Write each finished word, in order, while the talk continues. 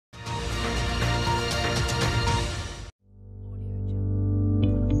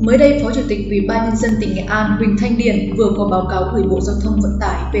Mới đây, Phó Chủ tịch Ủy ban Nhân dân tỉnh Nghệ An Huỳnh Thanh Điền vừa có báo cáo gửi Bộ Giao thông Vận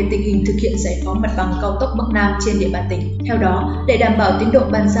tải về tình hình thực hiện giải phóng mặt bằng cao tốc Bắc Nam trên địa bàn tỉnh. Theo đó, để đảm bảo tiến độ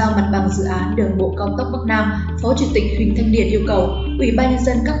bàn giao mặt bằng dự án đường bộ cao tốc Bắc Nam, Phó Chủ tịch Huỳnh Thanh Điền yêu cầu Ủy ban Nhân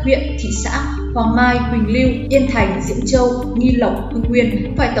dân các huyện, thị xã Hoàng Mai, Huỳnh Lưu, Yên Thành, Diễn Châu, Nghi Lộc, Hưng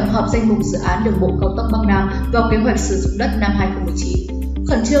Nguyên phải tổng hợp danh mục dự án đường bộ cao tốc Bắc Nam vào kế hoạch sử dụng đất năm 2019.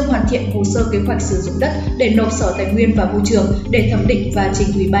 Khẩn trương hoàn thiện hồ sơ kế hoạch sử dụng đất để nộp Sở Tài nguyên và Môi trường để thẩm định và trình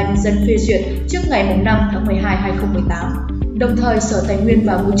Ủy ban Nhân dân phê duyệt trước ngày 5 tháng 12, 2018. Đồng thời, Sở Tài nguyên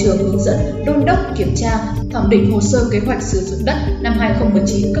và Môi trường hướng dẫn đôn đốc kiểm tra, thẩm định hồ sơ kế hoạch sử dụng đất năm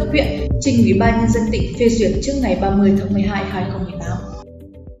 2019 cấp huyện, trình Ủy ban Nhân dân tỉnh phê duyệt trước ngày 30 tháng 12, 2018.